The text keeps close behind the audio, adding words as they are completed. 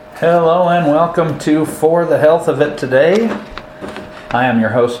Hello and welcome to For the Health of It Today. I am your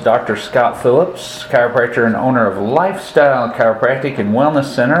host, Dr. Scott Phillips, chiropractor and owner of Lifestyle Chiropractic and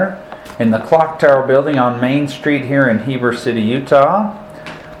Wellness Center in the Clock Tower building on Main Street here in Heber City, Utah.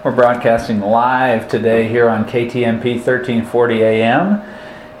 We're broadcasting live today here on KTMP 1340 AM.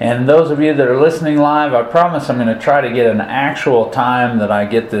 And those of you that are listening live, I promise I'm going to try to get an actual time that I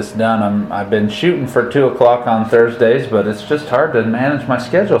get this done. I've been shooting for 2 o'clock on Thursdays, but it's just hard to manage my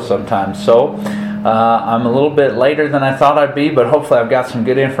schedule sometimes. So I'm a little bit later than I thought I'd be, but hopefully I've got some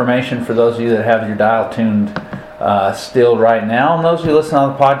good information for those of you that have your dial tuned still right now. And those of you listening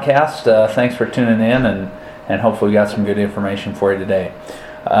on the podcast, thanks for tuning in, and hopefully we got some good information for you today.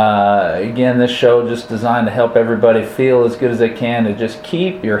 Again, this show just designed to help everybody feel as good as they can to just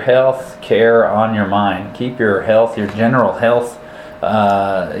keep your health care on your mind. Keep your health, your general health.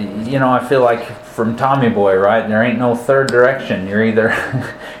 I feel like from Tommy Boy, right? There ain't no third direction. You're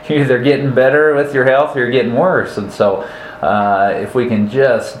either getting better with your health or you're getting worse. And so if we can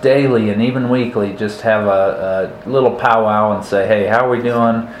just daily and even weekly just have a little powwow and say, hey, how are we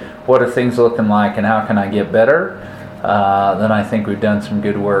doing? What are things looking like? And how can I get better? Then I think we've done some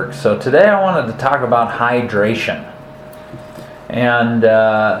good work. So today I wanted to talk about hydration. And,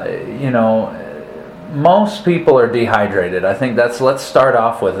 most people are dehydrated. I think let's start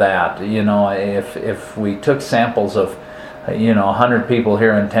off with that. If we took samples of, 100 people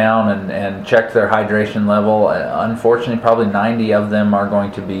here in town and checked their hydration level, unfortunately probably 90 of them are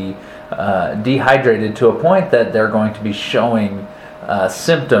going to be dehydrated to a point that they're going to be showing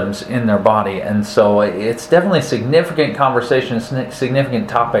symptoms in their body. And so it's definitely a significant conversation, a significant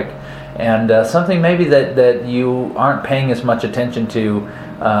topic, and something maybe that you aren't paying as much attention to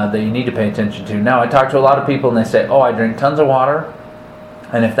that you need to pay attention to. Now, I talk to a lot of people and they say, oh, I drink tons of water,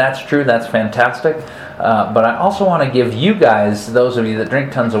 and if that's true, that's fantastic. But I also want to give you guys, those of you that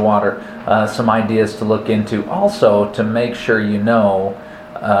drink tons of water, some ideas to look into also to make sure you know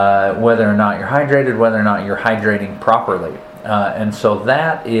whether or not you're hydrated, whether or not you're hydrating properly. And so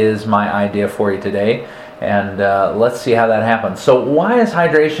that is my idea for you today, and let's see how that happens. So why is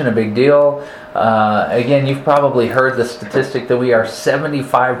hydration a big deal? Again, you've probably heard the statistic that we are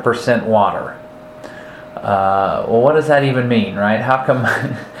 75% water. Well, what does that even mean, right? How come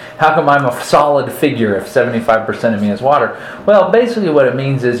I'm a solid figure if 75% of me is water? Well, basically what it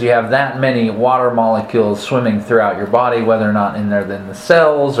means is you have that many water molecules swimming throughout your body, whether or not in the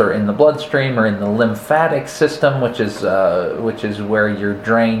cells or in the bloodstream or in the lymphatic system, which is where you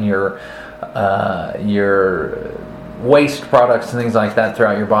drain your waste products and things like that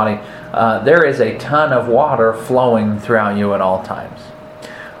throughout your body. There is a ton of water flowing throughout you at all times.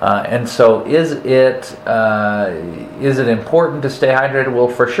 And so is it important to stay hydrated? Well,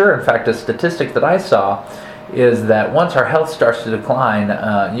 for sure. In fact, a statistic that I saw is that once our health starts to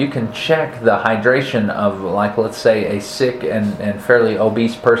decline, you can check the hydration of, like, let's say, a sick and fairly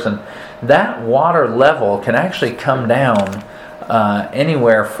obese person. That water level can actually come down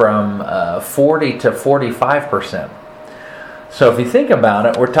anywhere from 40 to 45%. So if you think about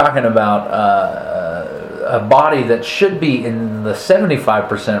it, we're talking about a body that should be in the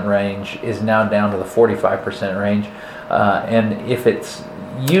 75% range is now down to the 45% range. And if it's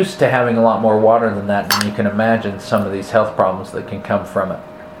used to having a lot more water than that, then you can imagine some of these health problems that can come from it.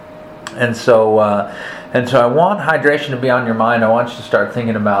 And so I want hydration to be on your mind. I want you to start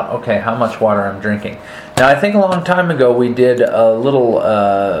thinking about, okay, how much water I'm drinking. Now, I think a long time ago we did a little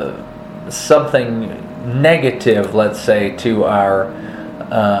something negative, let's say, to our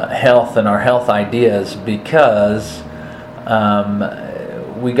health and our health ideas, because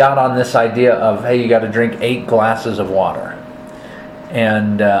we got on this idea of, hey, you got to drink 8 glasses of water.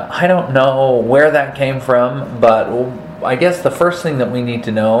 And I don't know where that came from, but I guess the first thing that we need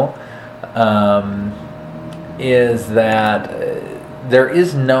to know is that there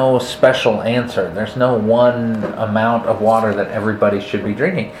is no special answer. There's no one amount of water that everybody should be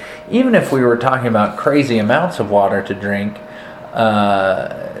drinking. Even if we were talking about crazy amounts of water to drink,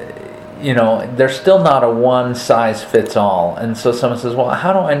 there's still not a one size fits all. And so someone says, well,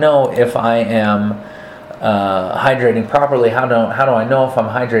 how do I know if I am hydrating properly? How do I know if I'm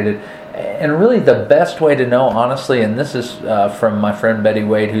hydrated? And really the best way to know, honestly, and this is from my friend Betty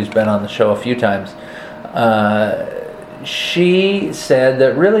Wade, who's been on the show a few times, she said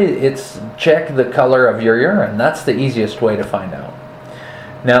that really it's check the color of your urine. That's the easiest way to find out.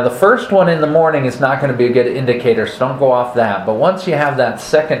 Now, the first one in the morning is not going to be a good indicator, so don't go off that. But once you have that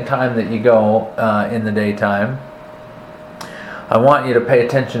second time that you go in the daytime, I want you to pay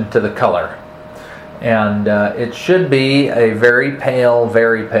attention to the color. And it should be a very pale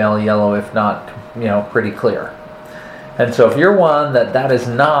yellow, if not, pretty clear. And so if you're one that is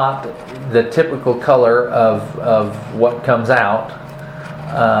not the typical color of what comes out,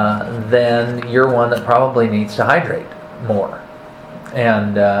 then you're one that probably needs to hydrate more.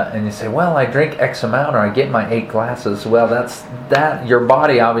 And you say, well, I drink X amount, or I get my 8 glasses. Well, that your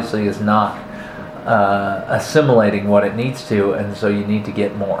body obviously is not assimilating what it needs to, and so you need to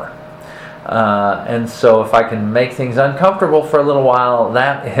get more. And so if I can make things uncomfortable for a little while,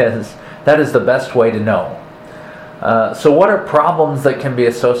 that is the best way to know. So what are problems that can be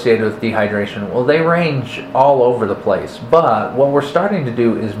associated with dehydration? Well, they range all over the place, but what we're starting to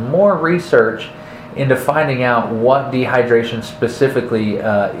do is more research into finding out what dehydration specifically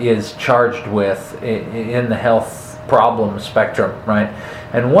is charged with in the health problem spectrum, right?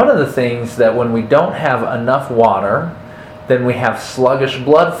 And one of the things that when we don't have enough water, then we have sluggish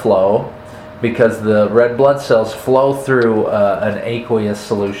blood flow, because the red blood cells flow through an aqueous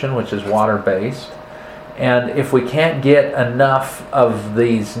solution, which is water-based. And if we can't get enough of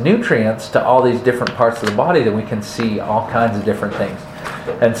these nutrients to all these different parts of the body, then we can see all kinds of different things.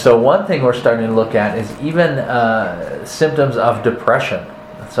 And so one thing we're starting to look at is even symptoms of depression.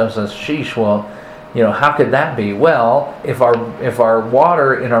 Someone says, sheesh, well, how could that be? Well, if our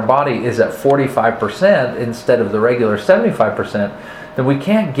water in our body is at 45% instead of the regular 75%, then we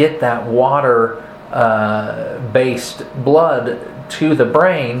can't get that water-based blood to the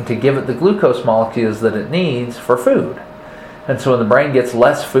brain to give it the glucose molecules that it needs for food. And so when the brain gets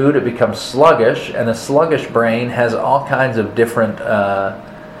less food, it becomes sluggish, and a sluggish brain has all kinds of different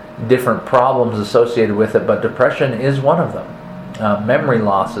problems associated with it, but depression is one of them. Memory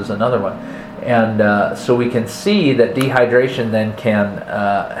loss is another one. And so we can see that dehydration then can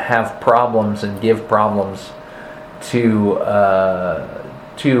have problems and give problems to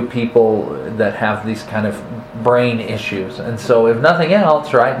people that have these kind of brain issues. And so if nothing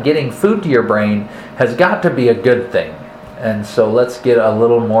else, right, getting food to your brain has got to be a good thing. And so let's get a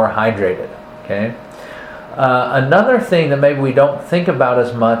little more hydrated, okay? Another thing that maybe we don't think about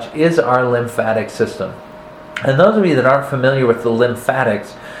as much is our lymphatic system. And those of you that aren't familiar with the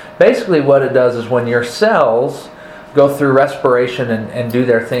lymphatics, basically what it does is when your cells go through respiration and do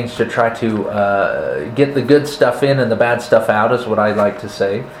their things to try to get the good stuff in and the bad stuff out, is what I like to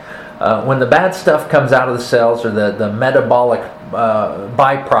say. When the bad stuff comes out of the cells, or the metabolic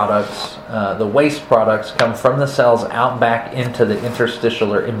byproducts, the waste products come from the cells out back into the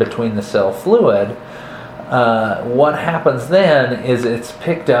interstitial or in between the cell fluid, what happens then is it's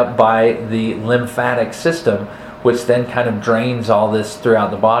picked up by the lymphatic system, which then kind of drains all this throughout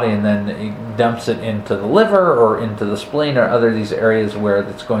the body and then it dumps it into the liver or into the spleen or other these areas where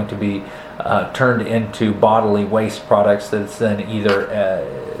it's going to be turned into bodily waste products that's then either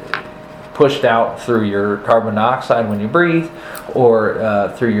pushed out through your carbon dioxide when you breathe,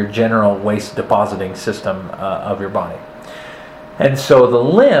 or through your general waste depositing system of your body. And so the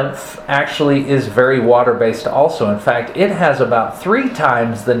lymph actually is very water-based also. In fact, it has about 3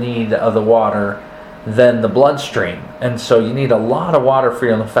 times the need of the water than the bloodstream. And so you need a lot of water for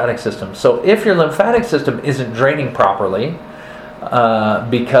your lymphatic system. So if your lymphatic system isn't draining properly,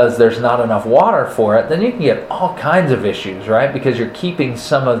 because there's not enough water for it, then you can get all kinds of issues, right? Because you're keeping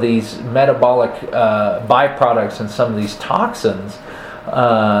some of these metabolic byproducts and some of these toxins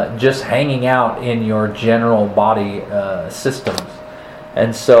just hanging out in your general body systems.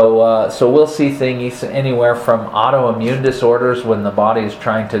 And so we'll see things anywhere from autoimmune disorders when the body is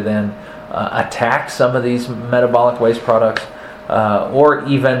trying to then attack some of these metabolic waste products, or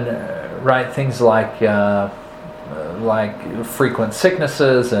even things like frequent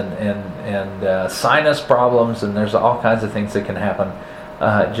sicknesses and sinus problems, and there's all kinds of things that can happen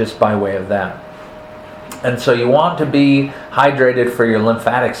just by way of that. And so you want to be hydrated for your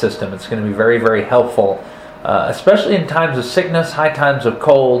lymphatic system. It's going to be very, very helpful, especially in times of sickness, high times of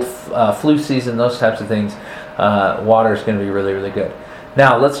cold, flu season, those types of things. Water is going to be really, really good.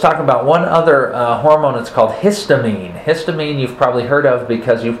 Now let's talk about one other hormone. It's called histamine. Histamine you've probably heard of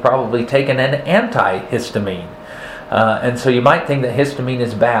because you've probably taken an antihistamine. And so you might think that histamine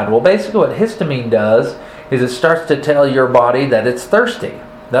is bad. Well, basically what histamine does is it starts to tell your body that it's thirsty.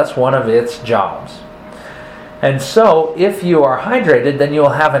 That's one of its jobs. And so if you are hydrated, then you'll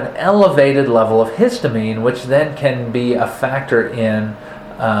have an elevated level of histamine, which then can be a factor in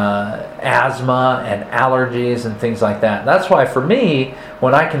asthma and allergies and things like that. That's why for me,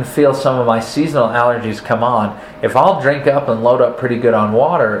 when I can feel some of my seasonal allergies come on, if I'll drink up and load up pretty good on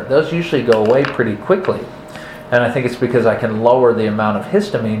water, those usually go away pretty quickly. And I think it's because I can lower the amount of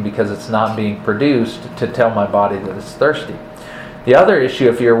histamine because it's not being produced to tell my body that it's thirsty. The other issue,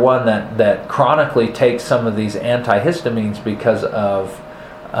 if you're one that chronically takes some of these antihistamines because of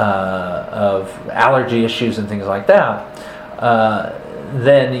allergy issues and things like that,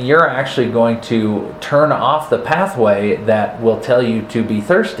 then you're actually going to turn off the pathway that will tell you to be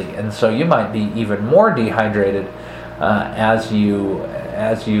thirsty, and so you might be even more dehydrated as you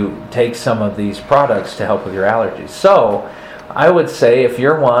take some of these products to help with your allergies. So I would say if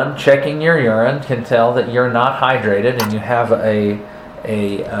you're one, checking your urine can tell that you're not hydrated and you have a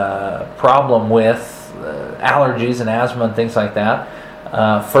problem with allergies and asthma and things like that,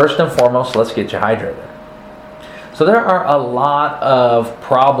 first and foremost, let's get you hydrated. So there are a lot of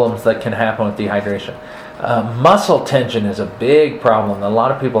problems that can happen with dehydration. Muscle tension is a big problem that a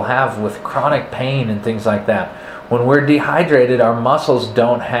lot of people have with chronic pain and things like that. When we're dehydrated, our muscles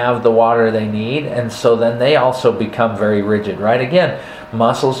don't have the water they need, and so then they also become very rigid, right? Again,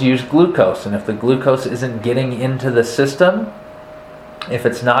 muscles use glucose, and if the glucose isn't getting into the system, if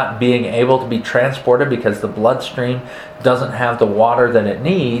it's not being able to be transported because the bloodstream doesn't have the water that it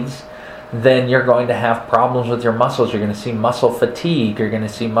needs, then you're going to have problems with your muscles. You're going to see muscle fatigue, you're going to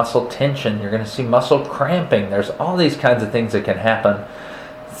see muscle tension, you're going to see muscle cramping. There's all these kinds of things that can happen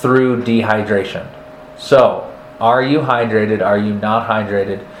through dehydration. So, are you hydrated? Are you not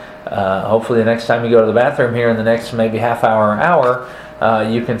hydrated? Hopefully the next time you go to the bathroom here in the next maybe half hour or hour,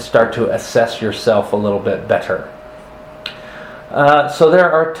 you can start to assess yourself a little bit better. So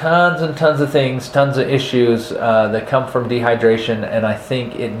there are tons and tons of things, tons of issues that come from dehydration, and I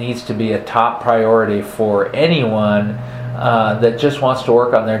think it needs to be a top priority for anyone that just wants to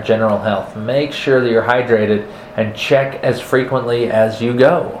work on their general health. Make sure that you're hydrated and check as frequently as you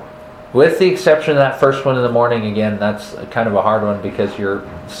go. With the exception of that first one in the morning, again, that's kind of a hard one because you're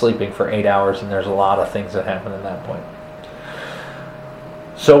sleeping for 8 hours and there's a lot of things that happen at that point.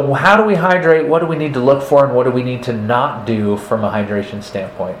 So how do we hydrate? What do we need to look for, and what do we need to not do from a hydration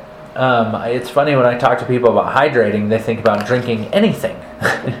standpoint? It's funny when I talk to people about hydrating, they think about drinking anything,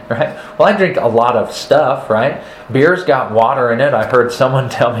 right? Well, I drink a lot of stuff, right? Beer's got water in it, I heard someone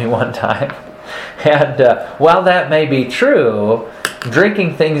tell me one time. And while that may be true,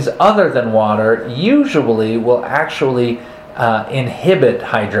 drinking things other than water usually will actually inhibit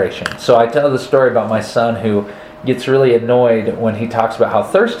hydration. So I tell the story about my son who gets really annoyed when he talks about how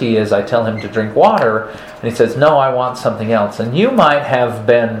thirsty he is. I tell him to drink water, and he says, "No, I want something else." And you might have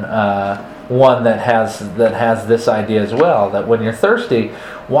been one that has this idea as well, that when you're thirsty,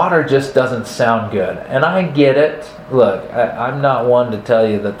 water just doesn't sound good. And I get it. Look, I'm not one to tell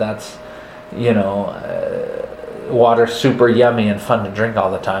you that that's, water's super yummy and fun to drink all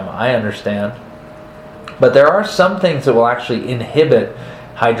the time. I understand. But there are some things that will actually inhibit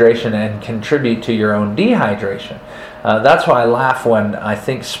hydration and contribute to your own dehydration. That's why I laugh when I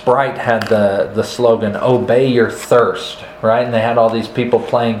think Sprite had the slogan, "Obey your thirst," right? And they had all these people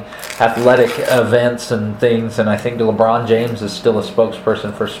playing athletic events and things, and I think LeBron James is still a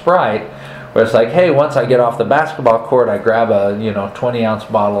spokesperson for Sprite, where it's like, hey, once I get off the basketball court, I grab a 20-ounce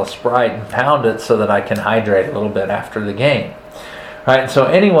bottle of Sprite and pound it so that I can hydrate a little bit after the game. Right? So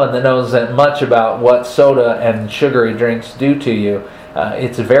anyone that knows that much about what soda and sugary drinks do to you,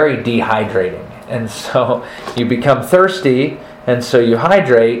 it's very dehydrating. And so you become thirsty, and so you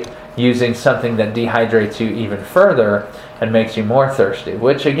hydrate using something that dehydrates you even further and makes you more thirsty,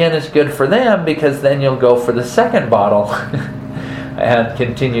 which again is good for them because then you'll go for the second bottle and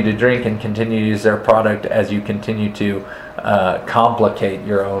continue to drink and continue to use their product as you continue to complicate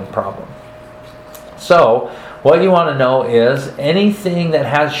your own problem. So what you want to know is anything that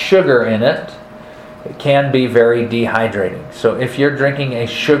has sugar in it can be very dehydrating. So if you're drinking a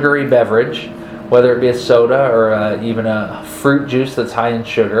sugary beverage, whether it be a soda or even a fruit juice that's high in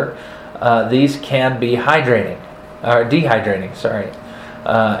sugar, these can be dehydrating.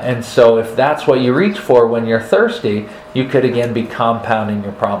 And so if that's what you reach for when you're thirsty, you could again be compounding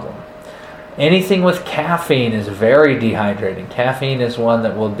your problem. Anything with caffeine is very dehydrating. Caffeine is one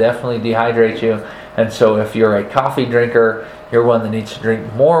that will definitely dehydrate you. And so if you're a coffee drinker, you're one that needs to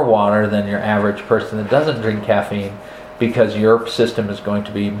drink more water than your average person that doesn't drink caffeine, because your system is going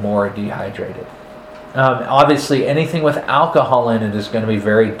to be more dehydrated. Obviously, anything with alcohol in it is going to be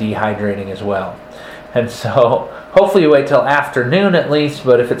very dehydrating as well. And so hopefully you wait till afternoon at least,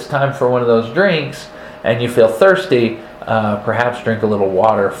 but if it's time for one of those drinks and you feel thirsty, perhaps drink a little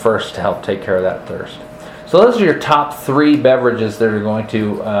water first to help take care of that thirst. So those are your top 3 beverages that are going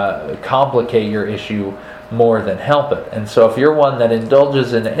to complicate your issue more than help it. And so if you're one that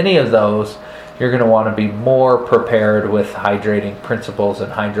indulges in any of those, you're going to want to be more prepared with hydrating principles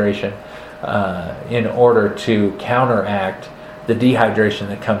and hydration in order to counteract the dehydration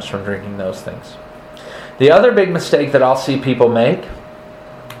that comes from drinking those things. The other big mistake that I'll see people make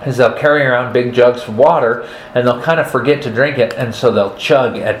is they'll carry around big jugs of water and they'll kind of forget to drink it, and so they'll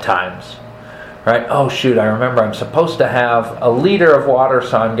chug at times. Right? Oh shoot, I remember I'm supposed to have a liter of water,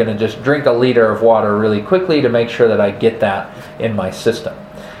 so I'm going to just drink a liter of water really quickly to make sure that I get that in my system.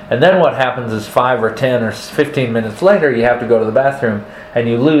 And then what happens is 5 or 10 or 15 minutes later, you have to go to the bathroom and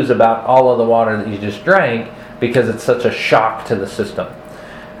you lose about all of the water that you just drank because it's such a shock to the system.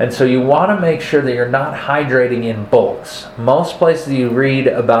 And so you want to make sure that you're not hydrating in bulks. Most places you read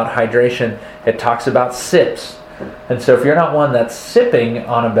about hydration, it talks about sips. And so if you're not one that's sipping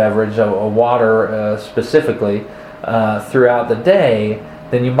on a beverage, a water specifically, throughout the day,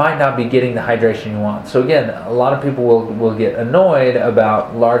 then you might not be getting the hydration you want. So again, a lot of people will get annoyed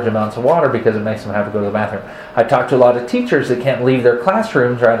about large amounts of water because it makes them have to go to the bathroom. I talk to a lot of teachers that can't leave their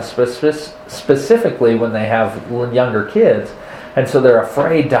classrooms, right, specifically when they have younger kids, and so they're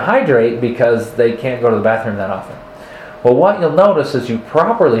afraid to hydrate because they can't go to the bathroom that often. Well, what you'll notice as you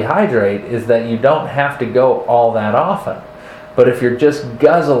properly hydrate is that you don't have to go all that often. But if you're just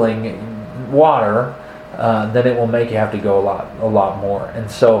guzzling water, then it will make you have to go a lot more. And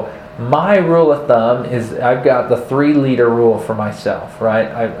so my rule of thumb is I've got the 3-liter rule for myself,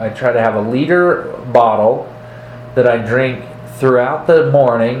 right? I try to have a liter bottle that I drink throughout the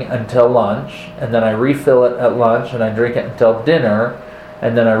morning until lunch, and then I refill it at lunch, and I drink it until dinner,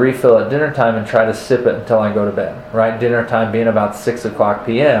 and then I refill at dinner time and try to sip it until I go to bed, right? Dinner time being about 6 o'clock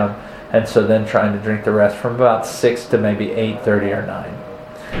p.m., and so then trying to drink the rest from about 6 to maybe 8:30 or 9.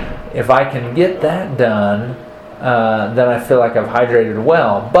 If I can get that done, then I feel like I've hydrated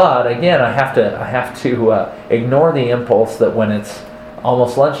well. But again, I have to ignore the impulse that when it's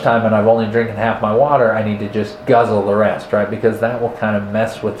almost lunchtime and I've only drinking half my water, I need to just guzzle the rest, right? Because that will kind of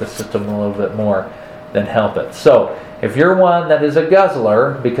mess with the system a little bit more than help it. So if you're one that is a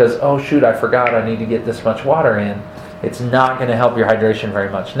guzzler because, oh shoot, I forgot I need to get this much water in, it's not going to help your hydration very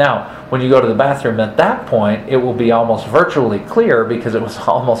much. Now, when you go to the bathroom at that point, it will be almost virtually clear because it will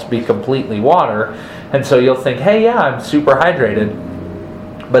almost be completely water. And so you'll think, hey, yeah, I'm super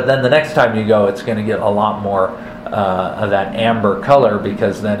hydrated. But then the next time you go, it's going to get a lot more of that amber color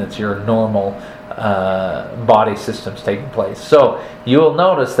because then it's your normal body systems taking place. So you'll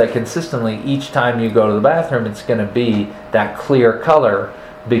notice that consistently each time you go to the bathroom, it's going to be that clear color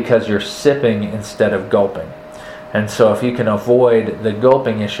because you're sipping instead of gulping. And so if you can avoid the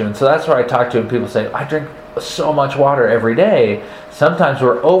gulping issue, and so that's where I talk to, and people say, I drink so much water every day. Sometimes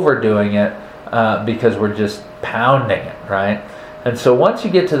we're overdoing it because we're just pounding it, right? And so once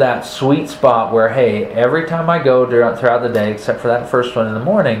you get to that sweet spot where, hey, every time I go throughout the day, except for that first one in the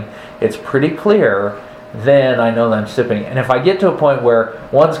morning, it's pretty clear, then I know that I'm sipping. And if I get to a point where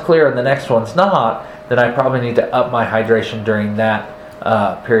one's clear and the next one's not, then I probably need to up my hydration during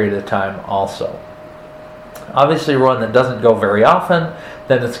that period of time also. Obviously, one that doesn't go very often,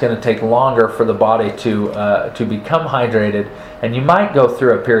 then it's going to take longer for the body to become hydrated, and you might go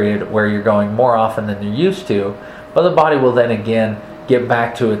through a period where you're going more often than you're used to, but the body will then again get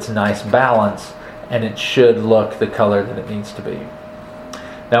back to its nice balance, and it should look the color that it needs to be.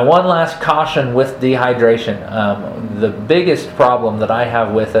 Now, one last caution with dehydration. The biggest problem that I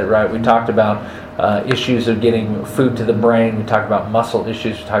have with it, right, we talked about issues of getting food to the brain, we talked about muscle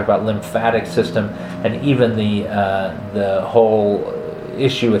issues, we talked about lymphatic system, and even the whole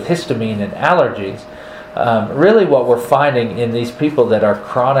issue with histamine and allergies. Really what we're finding in these people that are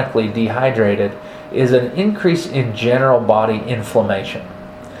chronically dehydrated is an increase in general body inflammation.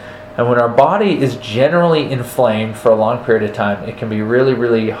 And when our body is generally inflamed for a long period of time, it can be really,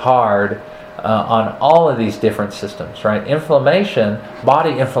 really hard on all of these different systems, right?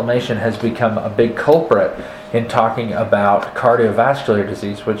 Body inflammation has become a big culprit in talking about cardiovascular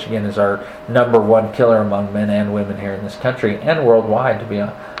disease, which again is our number one killer among men and women here in this country and worldwide, to be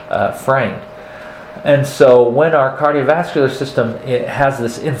frank. And so when our cardiovascular system it has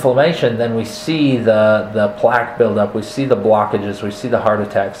this inflammation, then we see the plaque buildup, we see the blockages, we see the heart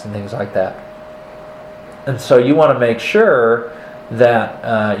attacks and things like that. And so you want to make sure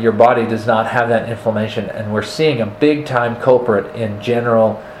that your body does not have that inflammation, and we're seeing a big time culprit in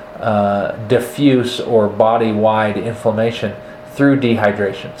general diffuse or body-wide inflammation through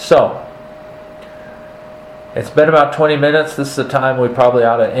dehydration. So it's been about 20 minutes. This is the time we probably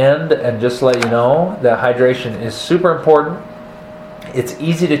ought to end, and just let you know that hydration is super important. It's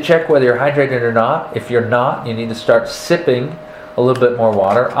easy to check whether you're hydrated or not. If you're not, you need to start sipping a little bit more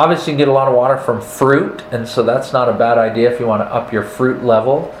water. Obviously, you can get a lot of water from fruit, and so that's not a bad idea if you want to up your fruit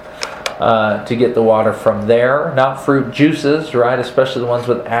level to get the water from there. Not fruit juices, right? Especially the ones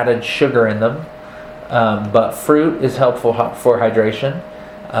with added sugar in them. But fruit is helpful for hydration.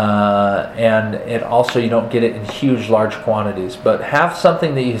 and it also, you don't get it in huge, large quantities. But have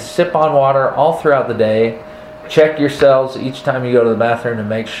something that you sip on water all throughout the day. Check yourselves each time you go to the bathroom to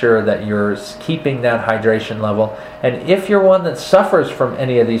make sure that you're keeping that hydration level. And if you're one that suffers from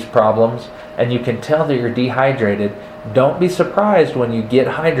any of these problems and you can tell that you're dehydrated, don't be surprised when you get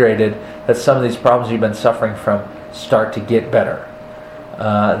hydrated that some of these problems you've been suffering from start to get better.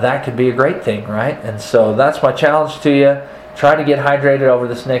 That could be a great thing, right? And so that's my challenge to you. Try to get hydrated over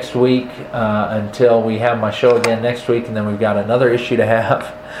this next week until we have my show again next week, and then we've got another issue to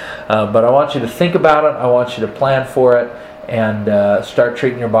have. But I want you to think about it. I want you to plan for it and start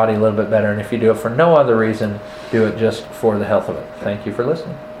treating your body a little bit better. And if you do it for no other reason, do it just for the health of it. Thank you for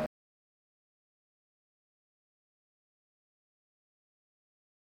listening.